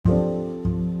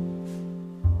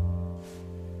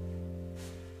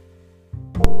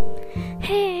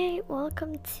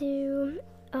welcome to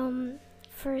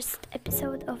first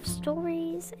episode of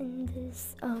stories in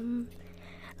this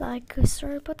a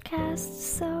story podcast.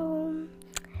 So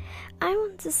I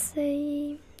want to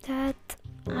say that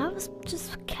I was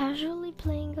just casually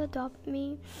playing Adopt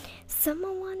Me.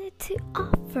 Someone wanted to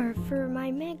offer for my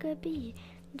Mega B,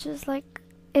 just like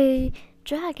a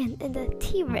dragon and a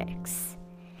T-Rex.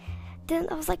 Then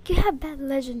I was like, you have bad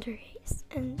legendaries.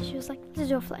 And she was like, let's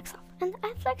do a flex off. And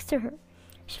I flexed to her.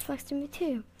 She flexed to me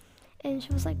too. And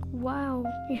she was like, wow,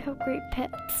 you have great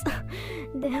pets.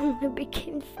 Then we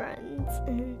became friends.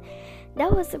 And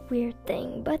that was a weird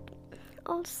thing. But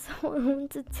also I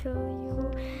want to tell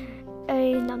you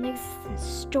a non-existent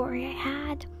story I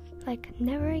had. Like,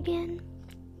 never again.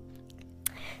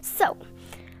 So,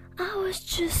 I was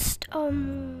just,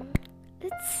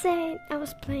 let's say I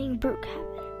was playing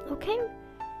Brookhaven.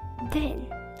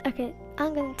 Okay,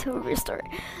 I'm gonna tell a real story.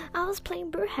 I was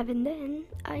playing Brookhaven, then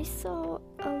I saw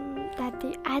that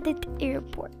they added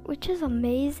airport, which is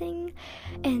amazing,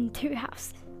 and 2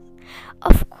 houses.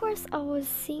 Of course, I was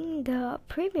seeing the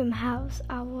premium house.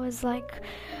 I was like,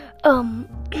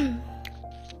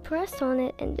 pressed on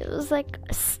it, and there was like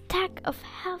a stack of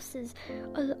houses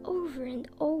all over and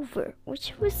over,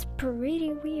 which was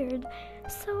pretty weird.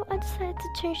 So I decided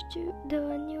to change to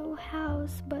the new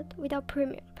house, but without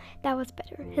premium. That was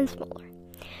better and smaller.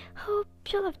 Hope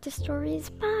you love the stories.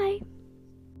 Bye.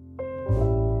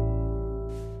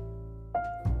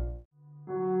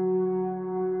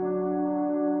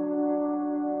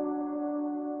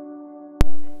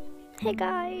 Hey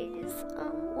guys,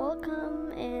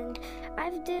 welcome, and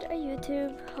I've did a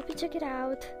YouTube. Hope you check it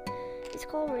out. It's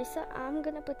called Risa. I'm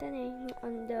gonna put the name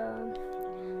on the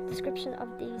description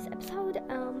of this episode.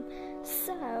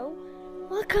 So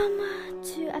welcome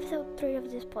to episode 3 of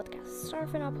this podcast. Sorry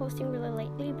for not posting really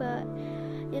lately, but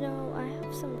I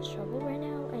have some trouble right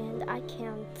now, and I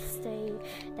can't stay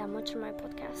that much on my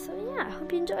podcast. So yeah, I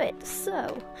hope you enjoy it.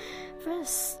 So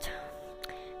first,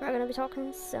 we're gonna be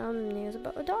talking some news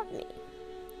about Adopt Me.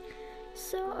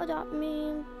 So Adopt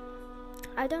Me,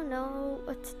 I don't know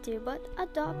what to do, but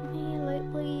Adopt Me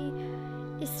lately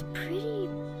is pretty,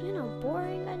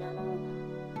 boring. I don't know.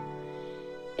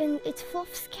 And it's full of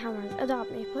scammers.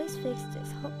 Adopt Me, please fix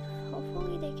this.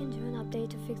 Hopefully they can do an update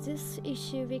to fix this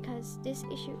issue, because this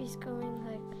issue is going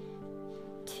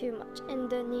too much. And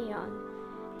the neon,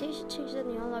 they should change the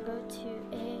neon logo to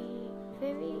a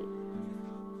very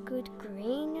good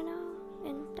green,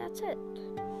 and that's it.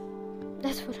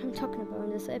 That's what I'm talking about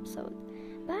in this episode.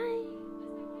 Bye.